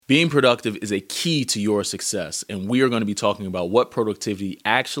Being productive is a key to your success, and we are going to be talking about what productivity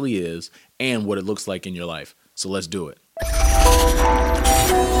actually is and what it looks like in your life. So let's do it.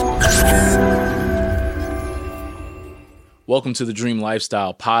 Welcome to the Dream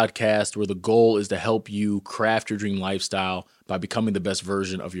Lifestyle Podcast, where the goal is to help you craft your dream lifestyle by becoming the best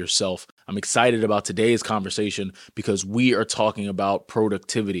version of yourself. I'm excited about today's conversation because we are talking about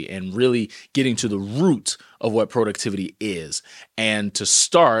productivity and really getting to the root of what productivity is. And to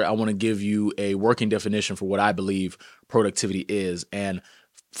start, I want to give you a working definition for what I believe productivity is. And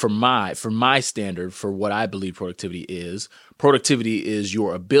for my standard for what I believe productivity is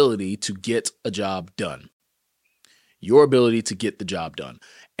your ability to get a job done. Your ability to get the job done.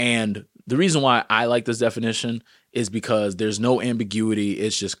 And the reason why I like this definition is because there's no ambiguity.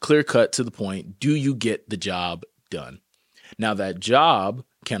 It's just clear cut to the point. Do you get the job done? Now, that job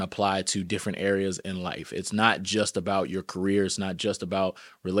can apply to different areas in life. It's not just about your career. It's not just about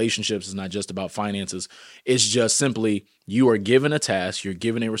relationships. It's not just about finances. It's just simply you are given a task, you're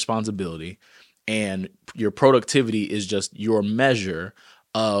given a responsibility, and your productivity is just your measure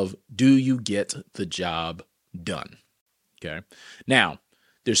of, do you get the job done? Okay. Now,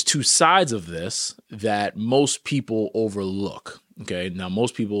 there's two sides of this that most people overlook. Okay. Now,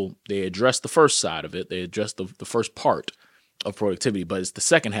 most people, they address the first side of it. They address the first part of productivity, but it's the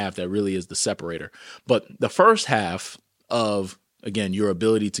second half that really is the separator. But the first half of, again, your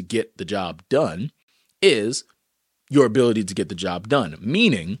ability to get the job done is your ability to get the job done,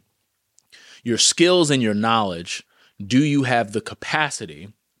 meaning your skills and your knowledge. Do you have the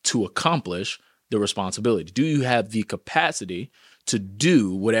capacity to accomplish the responsibility? Do you have the capacity to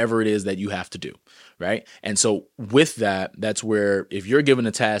do whatever it is that you have to do, right? And so with that, that's where if you're given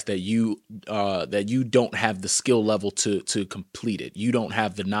a task that you don't have the skill level to complete it, you don't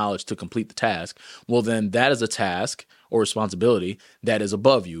have the knowledge to complete the task, well, then that is a task or responsibility that is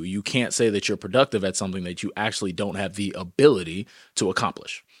above you. You can't say that you're productive at something that you actually don't have the ability to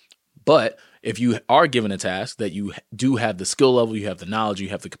accomplish. But if you are given a task that you do have the skill level, you have the knowledge, you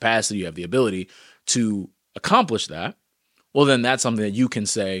have the capacity, you have the ability to accomplish that, well, then that's something that you can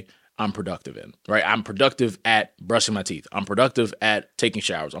say, I'm productive in, right? I'm productive at brushing my teeth. I'm productive at taking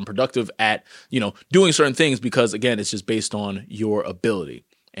showers. I'm productive at, doing certain things because, again, it's just based on your ability,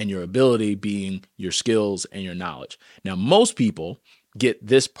 and your ability being your skills and your knowledge. Now, most people get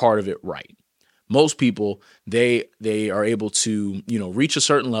this part of it right. Most people, they are able to, reach a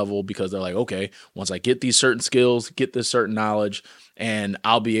certain level because they're like, okay, once I get these certain skills, get this certain knowledge, and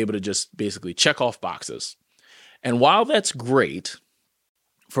I'll be able to just basically check off boxes. And while that's great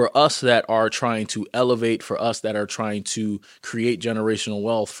for us that are trying to elevate, for us that are trying to create generational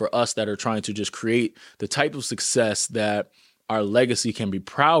wealth, for us that are trying to just create the type of success that our legacy can be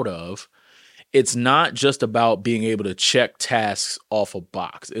proud of, it's not just about being able to check tasks off a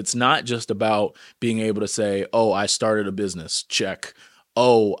box. It's not just about being able to say, oh, I started a business, check.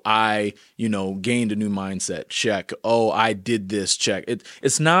 Oh, I, gained a new mindset, check. Oh, I did this, check.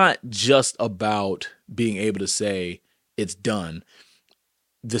 It's not just about being able to say it's done.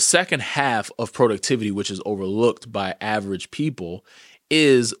 The second half of productivity, which is overlooked by average people,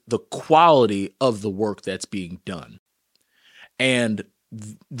 is the quality of the work that's being done. And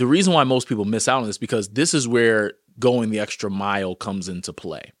the reason why most people miss out on this, because this is where going the extra mile comes into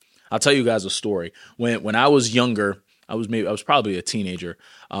play. I'll tell you guys a story. When I was younger, I was probably a teenager.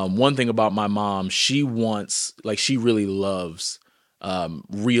 One thing about my mom, she really loves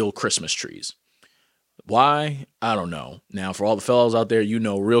real Christmas trees. Why? I don't know. Now, for all the fellows out there,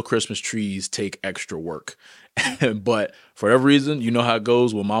 real Christmas trees take extra work. But for whatever reason, you know how it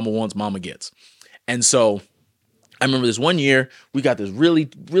goes. What mama wants, mama gets. And so I remember this one year, we got this really,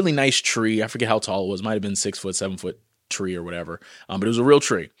 really nice tree. I forget how tall it was. It might have been 6 foot, 7 foot tree or whatever. But it was a real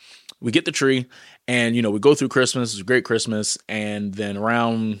tree. We get the tree and, we go through Christmas. It's a great Christmas. And then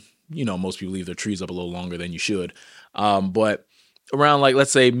around, most people leave their trees up a little longer than you should. But around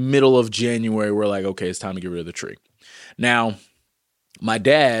let's say middle of January, we're like, okay, it's time to get rid of the tree. Now, my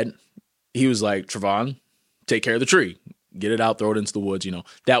dad, he was like, Trevon, take care of the tree. Get it out, throw it into the woods.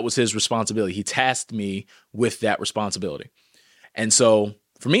 That was his responsibility. He tasked me with that responsibility. And so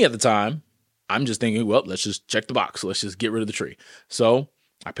for me at the time, I'm just thinking, well, let's just check the box. Let's just get rid of the tree. So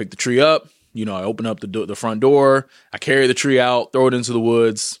I pick the tree up. I open up the front door. I carry the tree out, throw it into the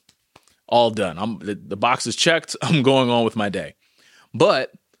woods. All done. The box is checked. I'm going on with my day.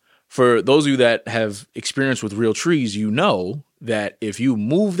 But for those of you that have experience with real trees, that if you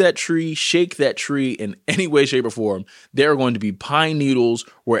move that tree, shake that tree in any way, shape, or form, there are going to be pine needles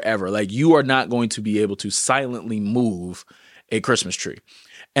wherever. You are not going to be able to silently move a Christmas tree.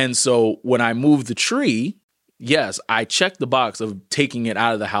 And so when I moved the tree, yes, I checked the box of taking it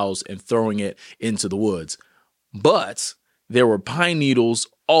out of the house and throwing it into the woods, but there were pine needles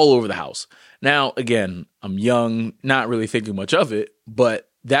all over the house. Now, again, I'm young, not really thinking much of it, but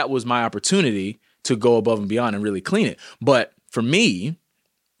that was my opportunity to go above and beyond and really clean it. But for me,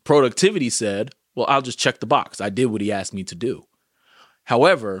 productivity said, well, I'll just check the box. I did what he asked me to do.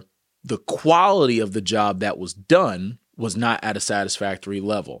 However, the quality of the job that was done was not at a satisfactory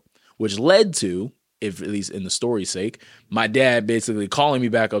level, which led to, if at least in the story's sake, my dad basically calling me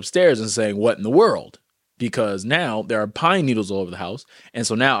back upstairs and saying, what in the world? Because now there are pine needles all over the house. And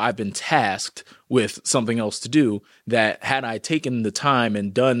so now I've been tasked with something else to do that had I taken the time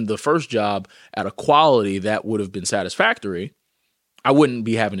and done the first job at a quality that would have been satisfactory, I wouldn't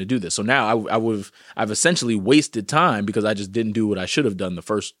be having to do this. So now I've essentially wasted time because I just didn't do what I should have done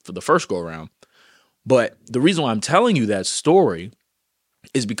for the first go around. But the reason why I'm telling you that story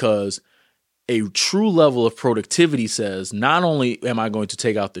is because a true level of productivity says, not only am I going to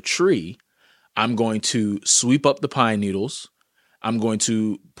take out the tree, I'm going to sweep up the pine needles. I'm going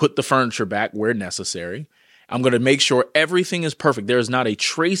to put the furniture back where necessary. I'm going to make sure everything is perfect. There is not a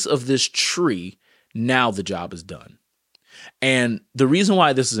trace of this tree. Now the job is done. And the reason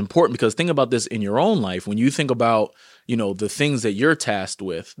why this is important, because think about this in your own life. When you think about, the things that you're tasked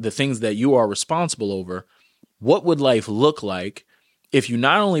with, the things that you are responsible over, what would life look like if you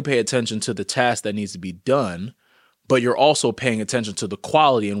not only pay attention to the task that needs to be done, but you're also paying attention to the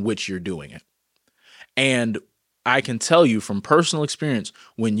quality in which you're doing it? And I can tell you from personal experience,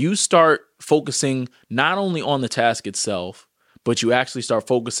 when you start focusing not only on the task itself, but you actually start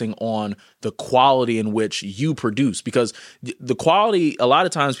focusing on the quality in which you produce, because the quality, a lot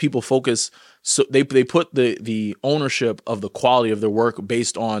of times people focus, so they put the ownership of the quality of their work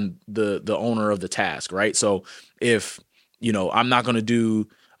based on the owner of the task, right? So if, I'm not going to do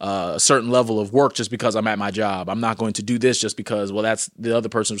a certain level of work just because I'm at my job, I'm not going to do this just because, well, that's the other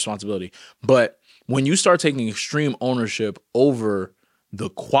person's responsibility. But when you start taking extreme ownership over the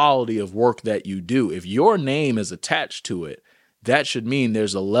quality of work that you do, if your name is attached to it, that should mean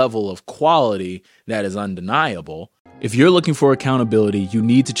there's a level of quality that is undeniable. If you're looking for accountability, you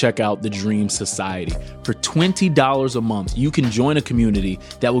need to check out the Dream Society. For $20 a month, you can join a community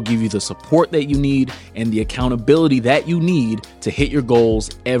that will give you the support that you need and the accountability that you need to hit your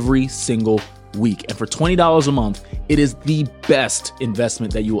goals every single week. And for $20 a month, it is the best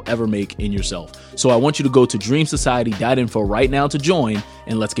investment that you will ever make in yourself. So I want you to go to dreamsociety.info right now to join,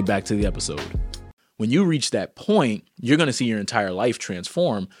 and let's get back to the episode. When you reach that point, you're going to see your entire life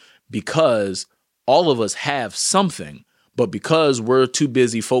transform, because all of us have something, but because we're too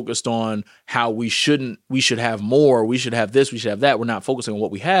busy focused on how we should have more, we should have this, we should have that, we're not focusing on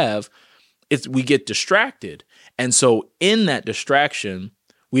what we have, we get distracted. And so in that distraction,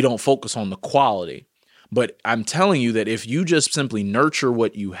 we don't focus on the quality. But I'm telling you that if you just simply nurture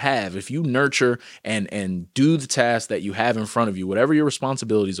what you have, if you nurture and do the task that you have in front of you, whatever your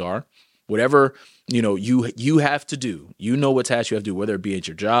responsibilities are, whatever you have to do, what task you have to do, whether it be at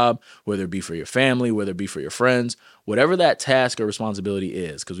your job, whether it be for your family, whether it be for your friends, whatever that task or responsibility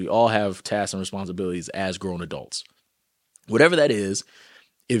is, because we all have tasks and responsibilities as grown adults. Whatever that is,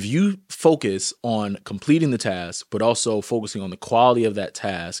 if you focus on completing the task, but also focusing on the quality of that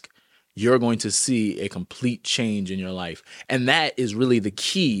task, you're going to see a complete change in your life. And that is really the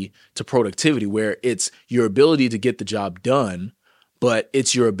key to productivity, where it's your ability to get the job done, but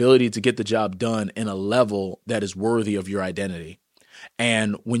it's your ability to get the job done in a level that is worthy of your identity.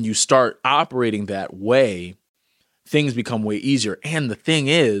 And when you start operating that way, things become way easier. And the thing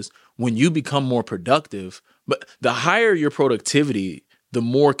is, when you become more productive, but the higher your productivity, the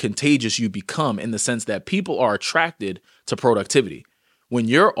more contagious you become, in the sense that people are attracted to productivity. When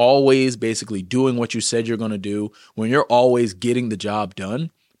you're always basically doing what you said you're going to do, when you're always getting the job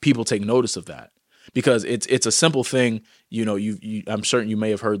done, people take notice of that. Because it's a simple thing, I'm certain you may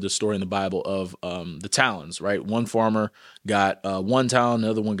have heard the story in the Bible of the talents, right? One farmer got 1 talent,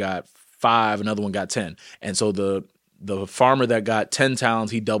 another one got 5, another one got 10. And so the farmer that got 10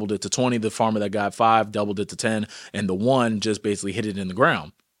 talents, he doubled it to 20. The farmer that got 5 doubled it to 10. And the one just basically hit it in the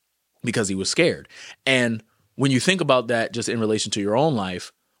ground because he was scared. And when you think about that just in relation to your own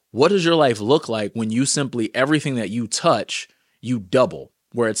life, what does your life look like when you simply, everything that you touch, you double?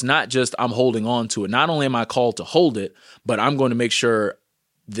 Where it's not just I'm holding on to it. Not only am I called to hold it, but I'm going to make sure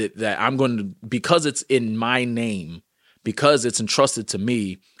that I'm going to, because it's in my name, because it's entrusted to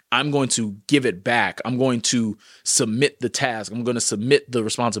me, I'm going to give it back. I'm going to submit the task. I'm going to submit the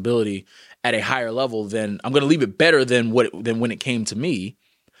responsibility at a higher level than, I'm going to leave it better than when it came to me.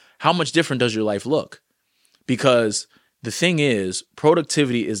 How much different does your life look? Because the thing is,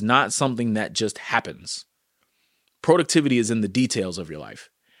 productivity is not something that just happens. productivity is in the details of your life.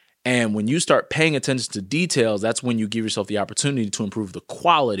 And when you start paying attention to details, that's when you give yourself the opportunity to improve the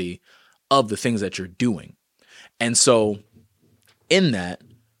quality of the things that you're doing. And so in that,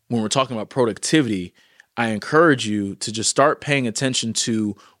 when we're talking about productivity, I encourage you to just start paying attention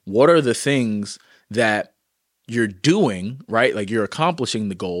to what are the things that you're doing, right? Like you're accomplishing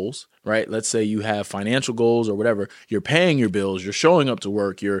the goals, right? Let's say you have financial goals or whatever. You're paying your bills, you're showing up to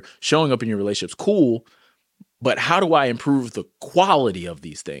work, you're showing up in your relationships. Cool. But how do I improve the quality of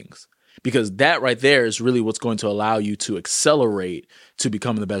these things? Because that right there is really what's going to allow you to accelerate to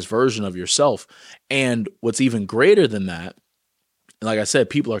becoming the best version of yourself. And what's even greater than that, like I said,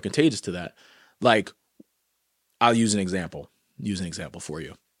 people are contagious to that. Like, I'll use an example for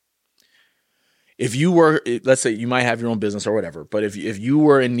you. If you were, let's say you might have your own business or whatever, but if you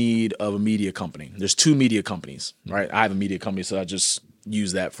were in need of a media company, there's 2 media companies, right? I have a media company, so I just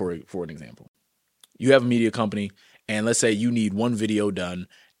use that for an example. You have a media company, and let's say you need one video done,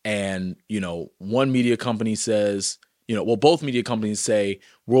 and one media company says, both media companies say,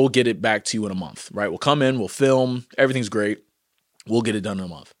 we'll get it back to you in a month, right? We'll come in, we'll film, everything's great, we'll get it done in a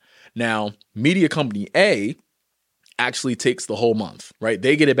month. Now, media company A actually takes the whole month, right?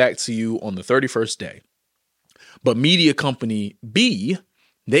 They get it back to you on the 31st day. But media company B,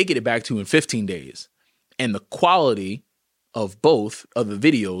 they get it back to you in 15 days. And the quality of both of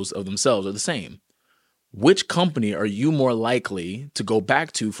the videos of themselves are the same. Which company are you more likely to go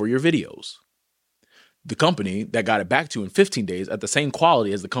back to for your videos? The company that got it back to you in 15 days at the same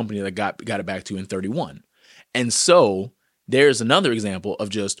quality as the company that got it back to you in 31. And so there's another example of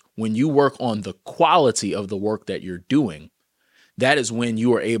just when you work on the quality of the work that you're doing, that is when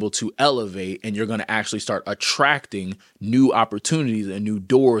you are able to elevate and you're going to actually start attracting new opportunities and new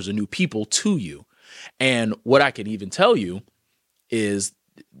doors and new people to you. And what I can even tell you is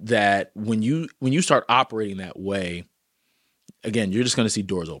that when you start operating that way, again, you're just going to see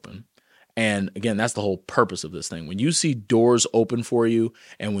doors open. And again, that's the whole purpose of this thing. When you see doors open for you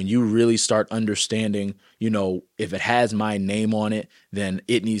and when you really start understanding, if it has my name on it, then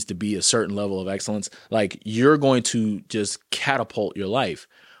it needs to be a certain level of excellence. Like you're going to just catapult your life,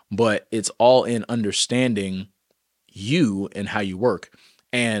 but it's all in understanding you and how you work.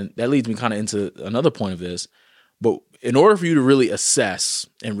 And that leads me kind of into another point of this. But in order for you to really assess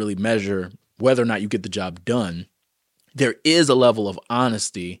and really measure whether or not you get the job done, there is a level of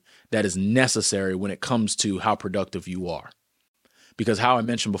honesty that is necessary when it comes to how productive you are. Because how I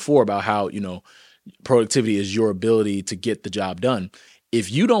mentioned before about how, productivity is your ability to get the job done.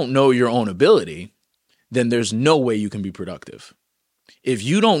 If you don't know your own ability, then there's no way you can be productive. If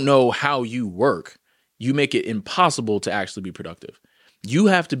you don't know how you work, you make it impossible to actually be productive. You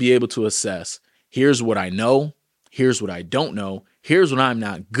have to be able to assess, here's what I know, here's what I don't know, here's what I'm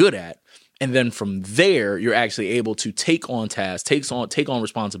not good at. And then from there, you're actually able to take on tasks, take on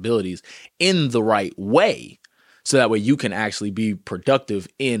responsibilities in the right way. So that way you can actually be productive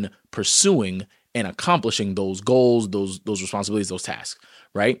in pursuing and accomplishing those goals, those responsibilities, those tasks,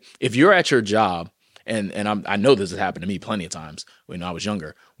 right? If you're at your job, and I know this has happened to me plenty of times when I was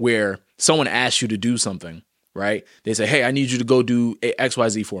younger, where someone asks you to do something, right? They say, hey, I need you to go do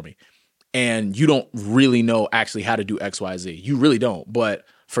XYZ for me. And you don't really know actually how to do XYZ. You really don't. But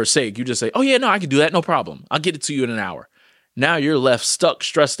for sake, you just say, oh yeah, no, I can do that. No problem. I'll get it to you in an hour. Now you're left stuck,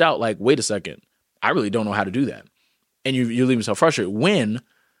 stressed out. Like, wait a second. I really don't know how to do that. And you leave yourself frustrated when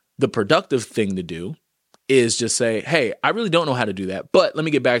the productive thing to do is just say, hey, I really don't know how to do that, but let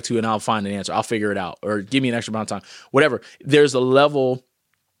me get back to you and I'll find an answer. I'll figure it out, or give me an extra amount of time, whatever. There's a level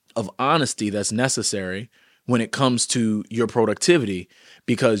of honesty that's necessary when it comes to your productivity,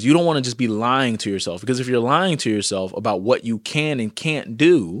 because you don't want to just be lying to yourself. Because if you're lying to yourself about what you can and can't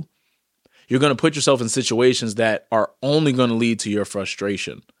do, you're going to put yourself in situations that are only going to lead to your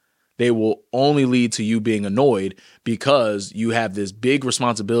frustration. They will only lead to you being annoyed because you have this big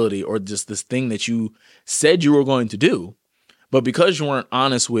responsibility or just this thing that you said you were going to do. But because you weren't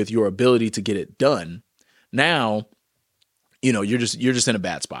honest with your ability to get it done, now, you're just in a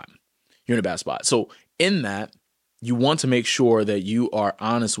bad spot. You're in a bad spot. So in that, you want to make sure that you are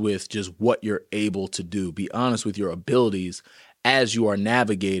honest with just what you're able to do. Be honest with your abilities as you are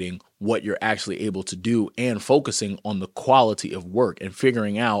navigating what you're actually able to do and focusing on the quality of work and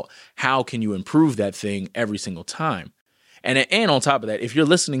figuring out how can you improve that thing every single time. And on top of that, if you're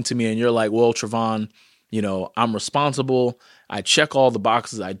listening to me and you're like, well, Trevon, I'm responsible. I check all the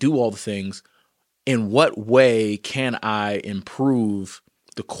boxes. I do all the things. In what way can I improve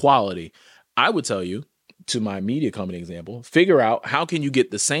the quality? I would tell you, to my media company example, figure out how can you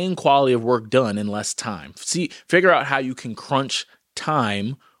get the same quality of work done in less time. Figure out how you can crunch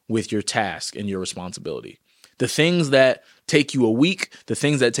time with your task and your responsibility. The things that take you a week, the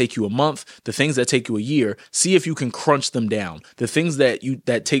things that take you a month, the things that take you a year, see if you can crunch them down. The things that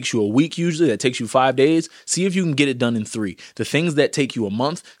takes you a week usually, that takes you 5 days, see if you can get it done in 3. The things that take you a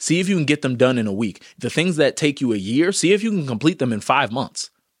month, see if you can get them done in a week. The things that take you a year, see if you can complete them in 5 months.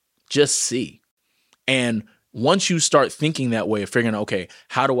 Just see. And once you start thinking that way of figuring out, okay,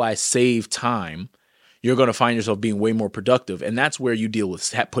 how do I save time? You're going to find yourself being way more productive. And that's where you deal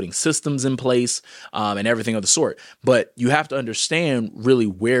with putting systems in place and everything of the sort. But you have to understand really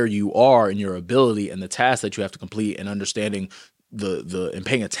where you are in your ability and the tasks that you have to complete, and understanding and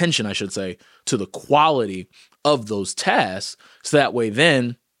paying attention, I should say, to the quality of those tasks. So that way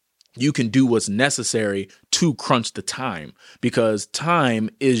then you can do what's necessary to crunch the time, because time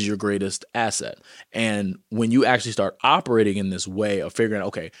is your greatest asset. And when you actually start operating in this way of figuring out,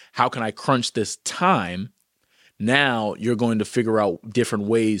 okay, how can I crunch this time? Now you're going to figure out different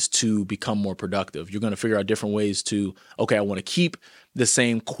ways to become more productive. You're going to figure out different ways to, okay, I want to keep the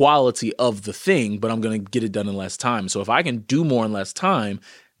same quality of the thing, but I'm going to get it done in less time. So if I can do more in less time,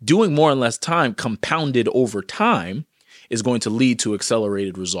 doing more in less time compounded over time is going to lead to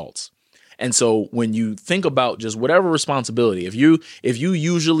accelerated results. And so when you think about just whatever responsibility, if you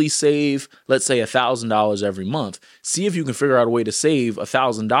usually save, let's say $1,000 every month, see if you can figure out a way to save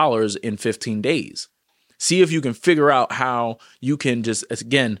 $1,000 in 15 days. See if you can figure out how you can just,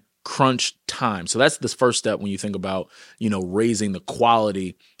 again, crunch time. So that's the first step when you think about, raising the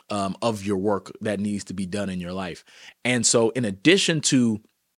quality of your work that needs to be done in your life. And so in addition to,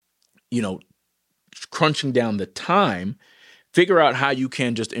 crunching down the time, figure out how you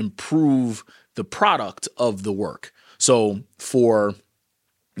can just improve the product of the work. So for,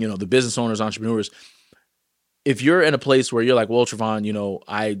 the business owners, entrepreneurs, if you're in a place where you're like, well, Trevon,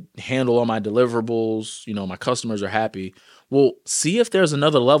 I handle all my deliverables, my customers are happy. Well, see if there's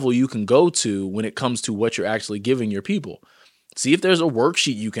another level you can go to when it comes to what you're actually giving your people. See if there's a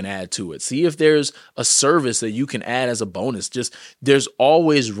worksheet you can add to it. See if there's a service that you can add as a bonus. Just there's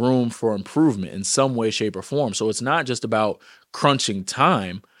always room for improvement in some way, shape, or form. So it's not just about crunching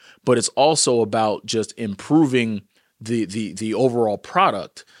time, but it's also about just improving the overall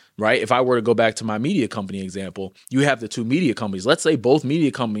product, right? If I were to go back to my media company example, you have the 2 media companies. Let's say both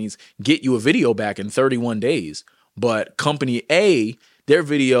media companies get you a video back in 31 days, but company A, their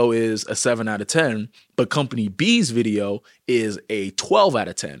video is a 7 out of 10, but company B's video is a 12 out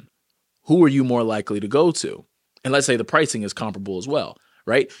of 10. Who are you more likely to go to? And let's say the pricing is comparable as well,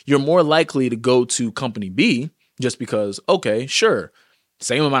 right? You're more likely to go to company B just because, okay, sure,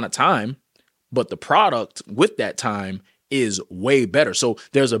 same amount of time, but the product with that time is way better. So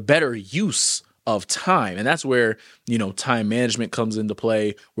there's a better use of time. And that's where, time management comes into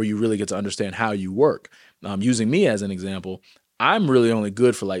play, where you really get to understand how you work. Using me as an example, I'm really only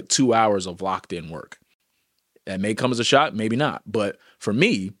good for like 2 hours of locked in work. That may come as a shock, maybe not. But for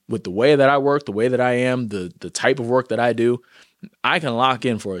me, with the way that I work, the way that I am, the type of work that I do, I can lock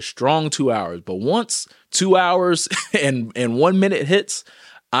in for a strong 2 hours. But once 2 hours and 1 minute hits,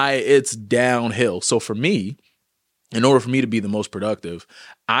 it's downhill. So for me, in order for me to be the most productive,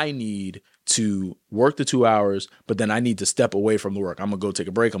 I need to work the 2 hours, but then I need to step away from the work. I'm going to go take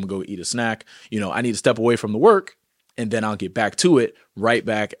a break. I'm going to go eat a snack. I need to step away from the work, and then I'll get back to it right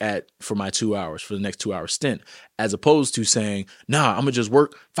back for my 2 hours, for the next 2 hour stint, as opposed to saying, nah, I'm going to just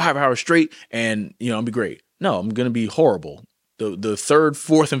work 5 hours straight and, I'll be great. No, I'm going to be horrible. The third,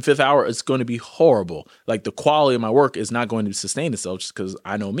 fourth, and fifth hour is going to be horrible. Like the quality of my work is not going to sustain itself just because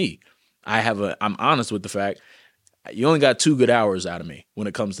I know me. I'm honest with the fact you only got 2 good hours out of me when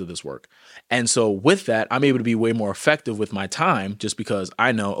it comes to this work. And so with that, I'm able to be way more effective with my time just because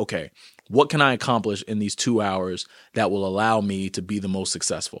I know, okay, what can I accomplish in these 2 hours that will allow me to be the most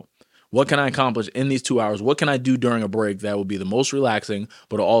successful? What can I accomplish in these 2 hours? What can I do during a break that will be the most relaxing,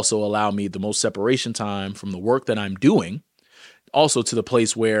 but will also allow me the most separation time from the work that I'm doing, also to the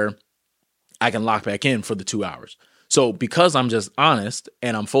place where I can lock back in for the 2 hours. So because I'm just honest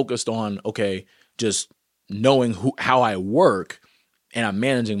and I'm focused on, okay, just knowing how I work and I'm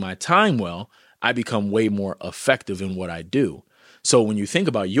managing my time well, I become way more effective in what I do. So when you think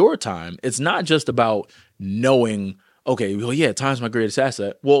about your time, it's not just about knowing, okay, well, yeah, time's my greatest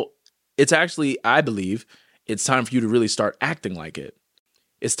asset. Well, it's actually, I believe, it's time for you to really start acting like it.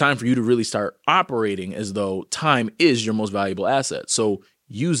 It's time for you to really start operating as though time is your most valuable asset. So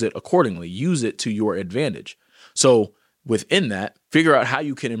use it accordingly. Use it to your advantage. So within that, figure out how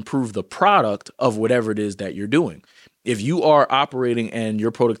you can improve the product of whatever it is that you're doing. If you are operating and your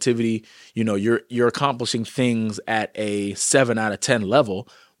productivity, you're accomplishing things at a 7 out of 10 level,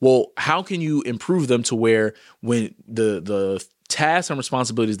 well, how can you improve them to where when the tasks and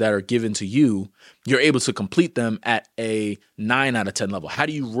responsibilities that are given to you, you're able to complete them at a 9 out of 10 level? How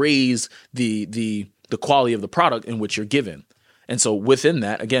do you raise the quality of the product in which you're given? And so within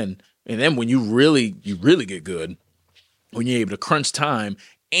that, again, and then when you really get good, when you're able to crunch time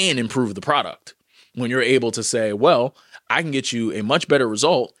and improve the product, when you're able to say, well, I can get you a much better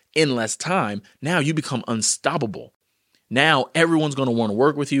result in less time, now you become unstoppable. Now everyone's going to want to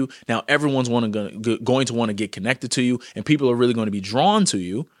work with you. Now everyone's going to want to get connected to you, and people are really going to be drawn to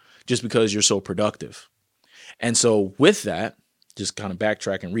you just because you're so productive. And so with that, just kind of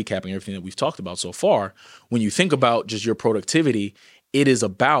backtracking, recapping everything that we've talked about so far, when you think about just your productivity, it is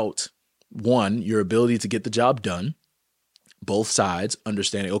about, one, your ability to get the job done, both sides,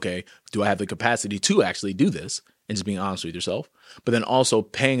 understanding, okay, do I have the capacity to actually do this? And just being honest with yourself, but then also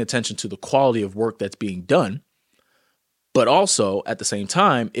paying attention to the quality of work that's being done. But also at the same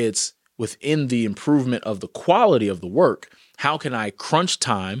time, it's within the improvement of the quality of the work. How can I crunch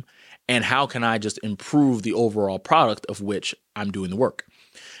time, and how can I just improve the overall product of which I'm doing the work?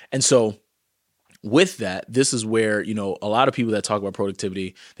 And so with that, this is where, a lot of people that talk about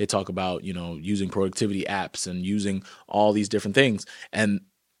productivity, they talk about, using productivity apps and using all these different things. And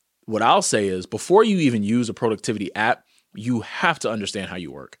what I'll say is, before you even use a productivity app, you have to understand how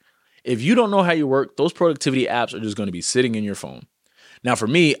you work. If you don't know how you work, those productivity apps are just going to be sitting in your phone. Now, for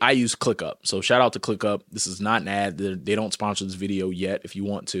me, I use ClickUp. So shout out to ClickUp. This is not an ad. They don't sponsor this video yet. If you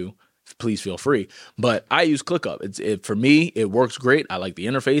want to, please feel free. But I use ClickUp. For me, it works great. I like the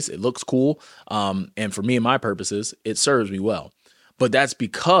interface. It looks cool. And for me and my purposes, it serves me well. But that's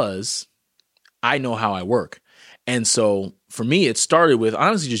because I know how I work. And so for me, it started with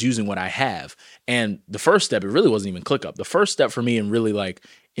honestly just using what I have. And the first step, it really wasn't even ClickUp. The first step for me in really like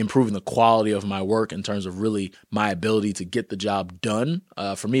improving the quality of my work in terms of really my ability to get the job done,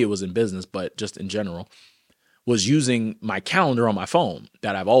 for me, it was in business, but just in general, was using my calendar on my phone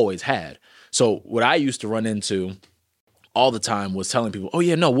that I've always had. So what I used to run into all the time was telling people, oh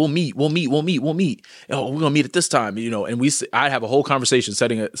yeah, no, we'll meet. Oh, we're going to meet at this time, and I'd have a whole conversation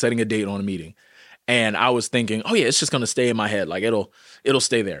setting a date on a meeting. And I was thinking, oh yeah, it's just going to stay in my head. Like it'll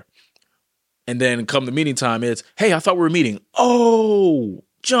stay there. And then come the meeting time, it's, hey, I thought we were meeting. Oh,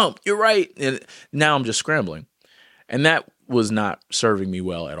 jump, you're right. And now I'm just scrambling. And that was not serving me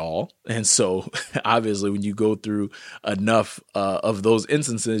well at all. And so obviously when you go through enough of those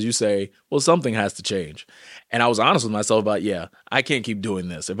instances, you say, well, something has to change. And I was honest with myself about, yeah, I can't keep doing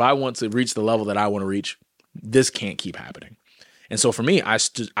this. If I want to reach the level that I want to reach, this can't keep happening. And so for me,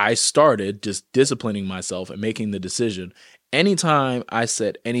 I started just disciplining myself and making the decision. Anytime I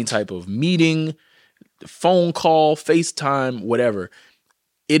set any type of meeting, phone call, FaceTime, whatever,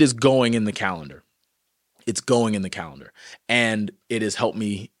 it is going in the calendar. It's going in the calendar. And it has helped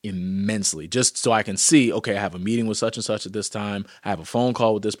me immensely just so I can see, okay, I have a meeting with such and such at this time. I have a phone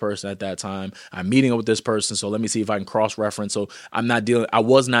call with this person at that time. I'm meeting up with this person. So let me see if I can cross-reference. So I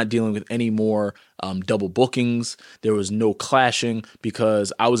was not dealing with any more double bookings. There was no clashing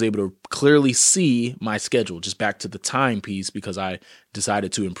because I was able to clearly see my schedule, just back to the time piece, because I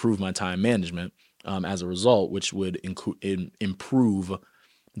decided to improve my time management as a result, which would improve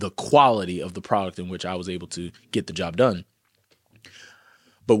the quality of the product in which I was able to get the job done.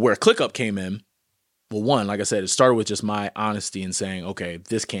 But where ClickUp came in, well, one, like I said, it started with just my honesty and saying, okay,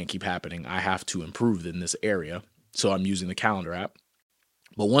 this can't keep happening. I have to improve in this area. So I'm using the calendar app.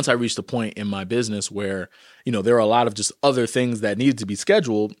 But once I reached a point in my business where, there are a lot of just other things that needed to be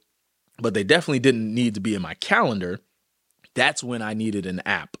scheduled, but they definitely didn't need to be in my calendar, that's when I needed an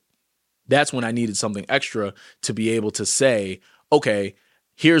app. That's when I needed something extra to be able to say, okay,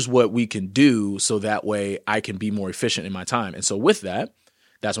 here's what we can do so that way I can be more efficient in my time. And so with that,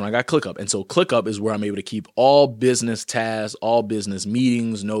 that's when I got ClickUp. And so ClickUp is where I'm able to keep all business tasks, all business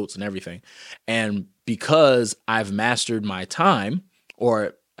meetings, notes, and everything. And because I've mastered my time,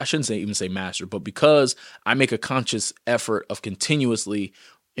 or I shouldn't even say mastered, but because I make a conscious effort of continuously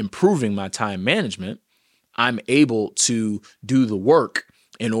improving my time management, I'm able to do the work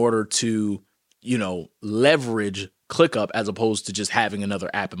in order to, leverage ClickUp as opposed to just having another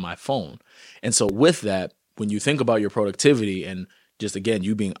app in my phone. And so with that, when you think about your productivity and just, again,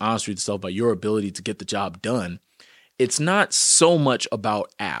 you being honest with yourself about your ability to get the job done, it's not so much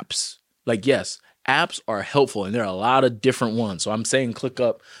about apps. Like, yes, apps are helpful and there are a lot of different ones. So I'm saying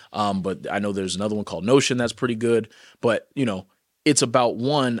ClickUp, but I know there's another one called Notion that's pretty good. But, it's about,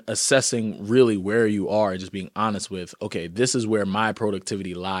 one, assessing really where you are and just being honest with, okay, this is where my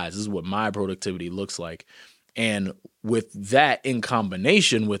productivity lies. This is what my productivity looks like. And with that in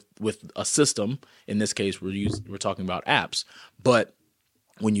combination with a system, in this case, we're talking about apps, but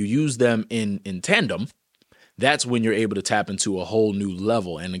when you use them in tandem, that's when you're able to tap into a whole new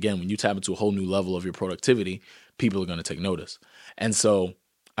level. And again, when you tap into a whole new level of your productivity, people are going to take notice. And so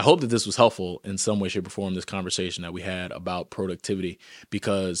I hope that this was helpful in some way, shape, or form, this conversation that we had about productivity,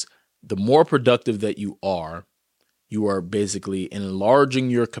 because the more productive that you are basically enlarging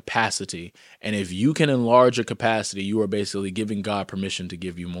your capacity. And if you can enlarge your capacity, you are basically giving God permission to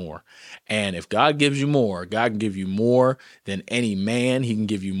give you more. And if God gives you more, God can give you more than any man. He can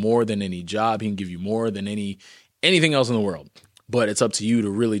give you more than any job. He can give you more than anything else in the world. But it's up to you to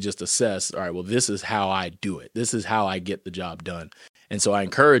really just assess, all right, well, this is how I do it. This is how I get the job done. And so I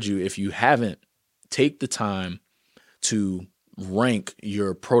encourage you, if you haven't, take the time to rank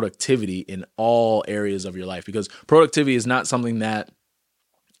your productivity in all areas of your life, because productivity is not something that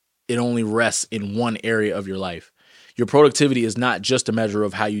it only rests in one area of your life. Your productivity is not just a measure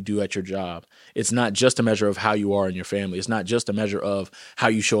of how you do at your job. It's not just a measure of how you are in your family. It's not just a measure of how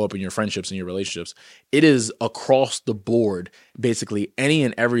you show up in your friendships and your relationships. It is across the board. Basically, any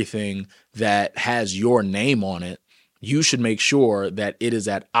and everything that has your name on it, you should make sure that it is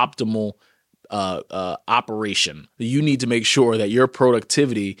at optimal operation. You need to make sure that your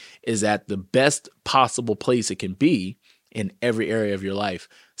productivity is at the best possible place it can be in every area of your life,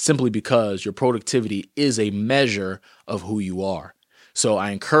 simply because your productivity is a measure of who you are. So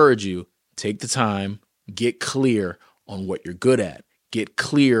I encourage you, take the time, get clear on what you're good at, get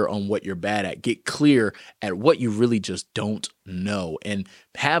clear on what you're bad at, get clear at what you really just don't know, and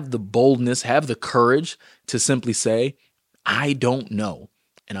have the boldness, have the courage to simply say, I don't know.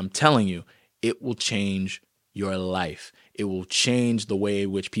 And I'm telling you, it will change your life. It will change the way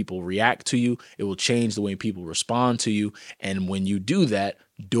in which people react to you. It will change the way people respond to you. And when you do that,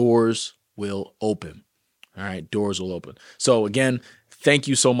 doors will open. All right, doors will open. So again, thank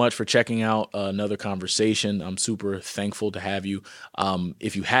you so much for checking out another conversation. I'm super thankful to have you.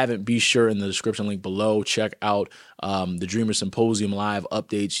 If you haven't, be sure in the description link below, check out the Dreamer Symposium live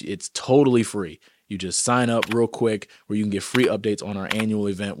updates. It's totally free. You just sign up real quick where you can get free updates on our annual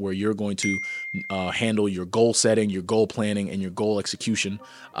event where you're going to handle your goal setting, your goal planning, and your goal execution.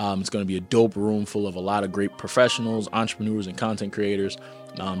 It's going to be a dope room full of a lot of great professionals, entrepreneurs, and content creators,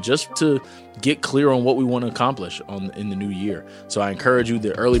 just to get clear on what we want to accomplish in the new year. So I encourage you,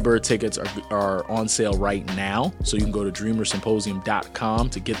 the early bird tickets are on sale right now. So you can go to dreamersymposium.com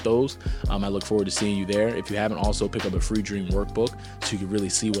to get those. I look forward to seeing you there. If you haven't, also pick up a free dream workbook so you can really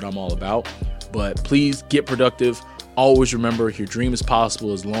see what I'm all about. But please get productive. Always remember, your dream is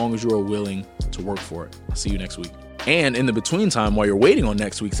possible as long as you are willing to work for it. I'll see you next week. And in the between time, while you're waiting on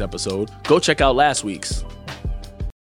next week's episode, go check out last week's.